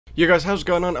Yo guys, how's it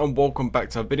going on, and welcome back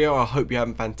to our video. I hope you're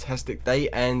having a fantastic day,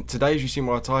 and today, as you see in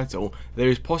my title, there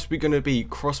is possibly going to be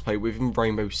crossplay within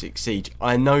Rainbow Six Siege.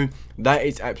 I know that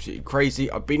is absolutely crazy.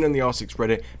 I've been on the R6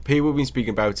 Reddit, people have been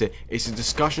speaking about it. It's a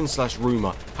discussion slash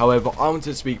rumour. However, I wanted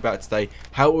to speak about today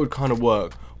how it would kind of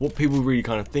work, what people really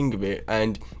kind of think of it,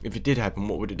 and if it did happen,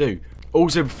 what would it do.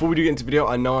 Also, before we do get into the video,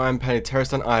 I know I am playing a terror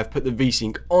stun. I have put the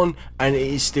V-Sync on and it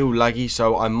is still laggy,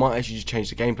 so I might actually just change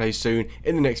the gameplay soon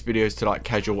in the next videos to like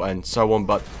casual and so on,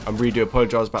 but I really do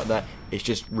apologise about that. It's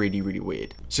just really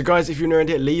weird. So guys, if you're new around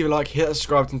here, leave a like, hit that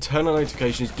subscribe button, turn on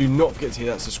notifications. Do not forget to hit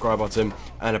that subscribe button.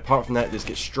 And apart from that, let's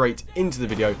get straight into the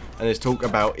video and let's talk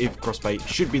about if crossplay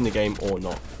should be in the game or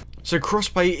not. So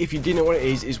crossplay, if you didn't know what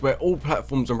it is where all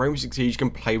platforms on Rainbow Six Siege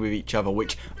can play with each other,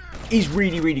 which is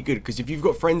really good, because if you've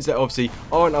got friends that obviously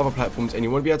are on other platforms and you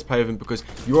want to be able to play with them because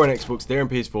you're on Xbox, they're on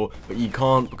PS4, but you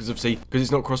can't because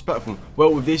it's not cross-platform.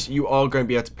 Well, with this, you are going to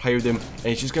be able to play with them, and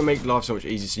it's just going to make life so much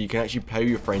easier, so you can actually play with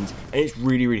your friends, and it's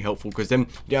really helpful, because then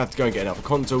you don't have to go and get another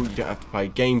console, you don't have to play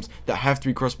games that have to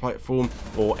be cross-platform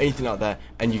or anything like that,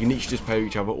 and you can literally just play with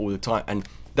each other all the time. And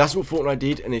that's what Fortnite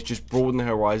did, and it's just broadened the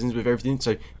horizons with everything,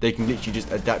 so they can literally just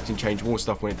adapt and change more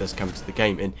stuff when it does come to the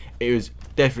game, and it was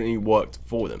definitely worked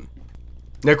for them.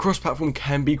 Now, cross-platform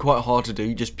can be quite hard to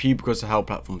do, just purely because of how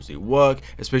platforms do work,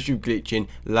 especially with glitching,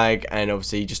 lag, and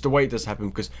obviously just the way it does happen,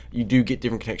 because you do get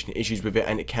different connection issues with it,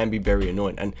 and it can be very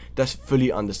annoying, and that's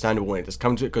fully understandable when it does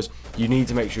come to it, because you need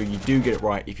to make sure you do get it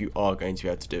right if you are going to be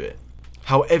able to do it.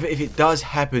 However, if it does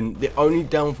happen, the only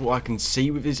downfall I can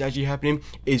see with this actually happening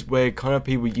is where kind of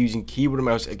people using keyboard and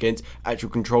mouse against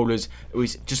actual controllers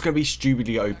is just going to be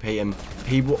stupidly OP, and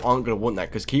people aren't going to want that,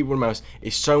 because keyboard and mouse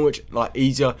is so much like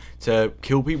easier to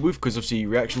kill people with, because obviously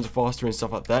reactions are faster and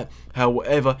stuff like that.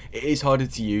 However, it is harder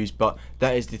to use, but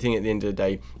that is the thing at the end of the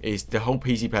day, is the whole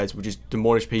PC pads will just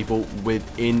demolish people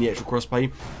within the actual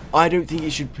crossplay. I don't think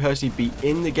it should personally be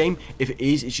in the game. If it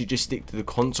is, it should just stick to the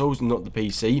consoles, not the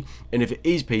PC, and if it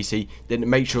is PC, then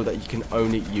make sure that you can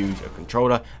only use a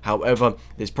controller. However,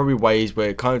 there's probably ways where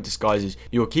it kind of disguises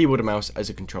your keyboard and mouse as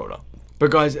a controller.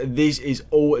 But guys, this is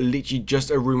all literally just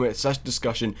a rumour slash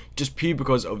discussion, just purely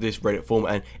because of this Reddit form,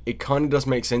 and it kind of does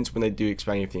make sense when they do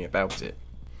explain everything about it.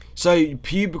 So,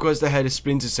 purely because they had a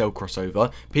Splinter Cell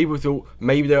crossover, people thought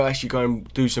maybe they'll actually go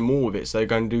and do some more with it. So they're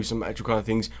going to do some actual kind of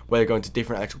things where they're going to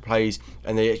different actual plays,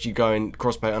 and they actually go and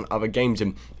crossplay on other games.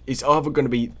 And it's either going to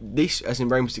be this, as in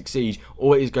Rainbow Six Siege,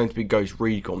 or it is going to be Ghost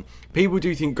Recon. People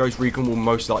do think Ghost Recon will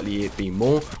most likely be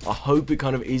more. I hope it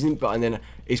kind of isn't, but and then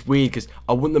it's weird because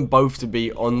I want them both to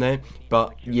be on there.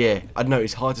 But yeah, I don't know,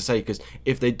 it's hard to say, because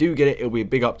if they do get it, it'll be a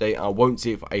big update. I won't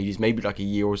see it for ages, maybe like a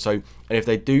year or so. And if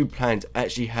they do plan to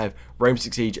actually have Rainbow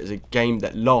Six Siege as a game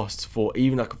that lasts for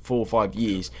even like 4 or 5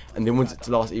 years, and they want it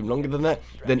to last even longer than that,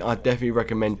 then I definitely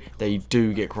recommend they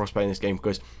do get crossplay in this game,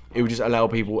 because it will just allow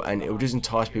people, and it will just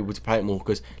entice people to play it more,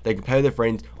 because they can play with their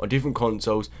friends on different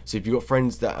consoles. So if you've got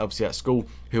friends that are obviously at school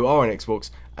who are on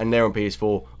Xbox and they're on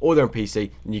PS4 or they're on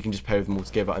PC, then you can just play with them all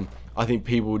together, and I think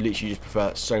people would literally just prefer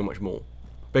that so much more.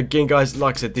 But again guys,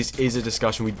 like I said, this is a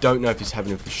discussion. We don't know if it's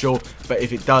happening for sure, but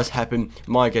if it does happen,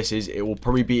 my guess is it will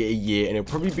probably be a year, and it'll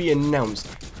probably be announced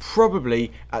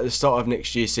probably at the start of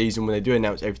next year's season, when they do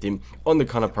announce everything on the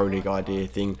kind of Pro League idea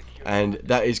thing. And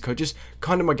that is just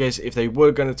kind of my guess. If they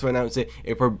were going to announce it,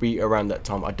 it'll probably be around that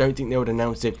time. I don't think they would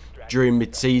announce it during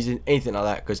mid-season, anything like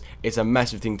that, because it's a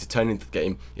massive thing to turn into the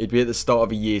game. It'd be at the start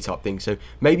of a year type thing, so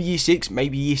maybe year 6,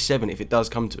 maybe year 7 if it does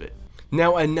come to it.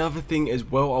 Now, another thing as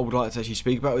well I would like to actually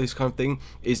speak about with this kind of thing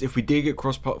is, if we did get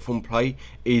cross-platform play,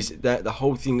 is that the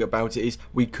whole thing about it is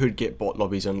we could get bot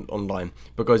lobbies online,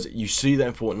 because you see that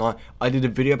in Fortnite. I did a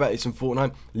video about this in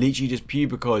Fortnite, literally just pure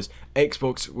because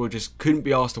Xbox couldn't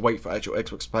be asked to wait for actual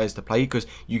Xbox players to play, because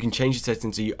you can change the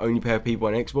settings so you only pair people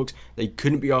on Xbox. They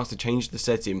couldn't be asked to change the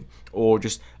setting or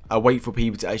just wait for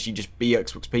people to actually just be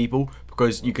Xbox people,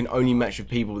 because you can only match with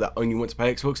people that only want to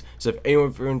play Xbox. So if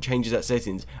everyone changes that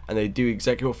settings and they do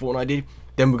exactly what Fortnite did,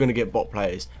 then we're going to get bot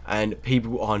players, and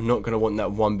people are not going to want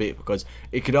that one bit, because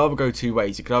it could either go 2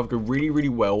 ways. It could either go really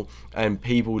well, and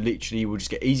people literally will just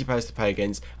get easy players to play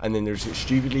against, and then there's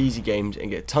stupidly easy games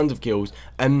and get tons of kills.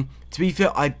 And to be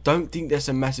fair, I don't think that's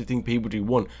a massive thing people do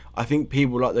want. I think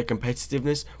people like the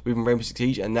competitiveness within Rainbow Six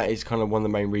Siege, and that is kind of one of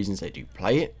the main reasons they do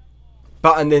play it.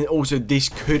 But, and then also, this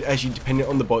could actually, depending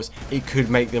on the bots, it could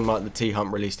make them like the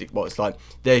T-Hunt realistic bots. Like,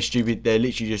 they're stupid, they're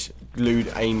literally just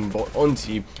glued aim bot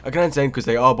onto you. I can understand, because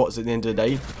they are bots at the end of the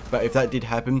day, but if that did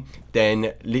happen,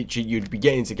 then literally you'd be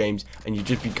getting into games and you'd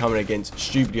just be coming against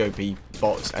stupidly OP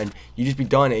bots, and you just be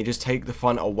dying it. You just take the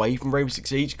fun away from Rainbow Six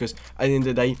Siege, because at the end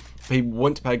of the day, people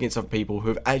want to play against other people who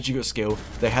have actually got skill.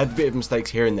 They have a bit of mistakes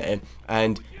here and there,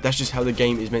 and that's just how the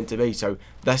game is meant to be. So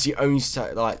that's the only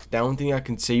like down thing I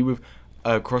can see with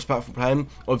cross-platform playing,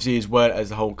 obviously, as well as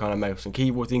the whole kind of mouse and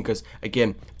keyboard thing, because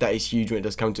again, that is huge when it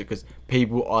does come to it, because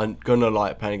people aren't gonna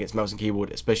like playing against mouse and keyboard,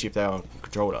 especially if they're on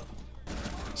controller.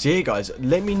 So yeah, guys,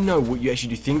 let me know what you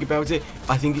actually do think about it.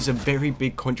 I think it's a very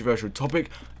big controversial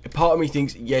topic. A part of me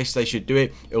thinks yes, they should do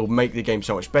it. It will make the game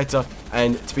so much better.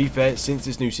 And to be fair, since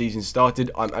this new season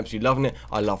started, I'm absolutely loving it.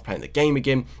 I love playing the game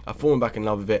again. I've fallen back in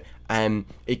love with it, and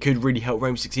it could really help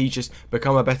Rainbow Six Siege just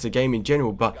become a better game in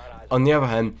general. But on the other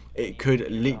hand, it could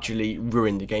literally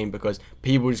ruin the game, because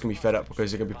people are just going to be fed up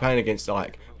because they're going to be playing against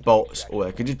like bots, or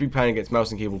they could just be playing against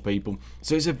mouse and keyboard people.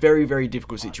 So it's a very, very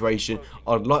difficult situation.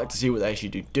 I'd like to see what they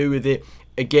actually do with it.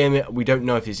 Again, we don't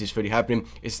know if this is fully happening.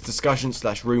 It's a discussion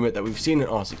 / rumour that we've seen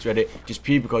on R6 Reddit, just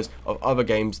purely because of other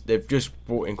games. They've just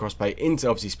brought in crossplay into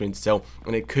obviously Splinter Cell,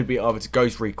 and it could be either to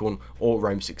Ghost Recon or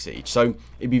Rainbow Six Siege. So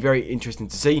it'd be very interesting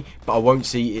to see, but I won't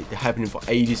see it happening for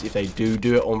ages if they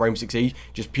do it on Rainbow Six Siege,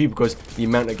 just purely because the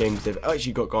amount of games they've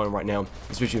actually got going right now,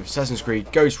 especially with Assassin's Creed,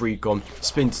 Ghost Recon,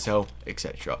 Splinter Cell,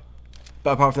 etc.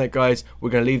 But apart from that, guys,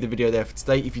 we're going to leave the video there for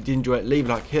today. If you did enjoy it, leave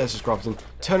a like, hit that subscribe button,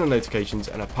 turn on notifications,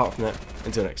 and apart from that,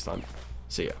 until next time,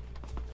 see ya.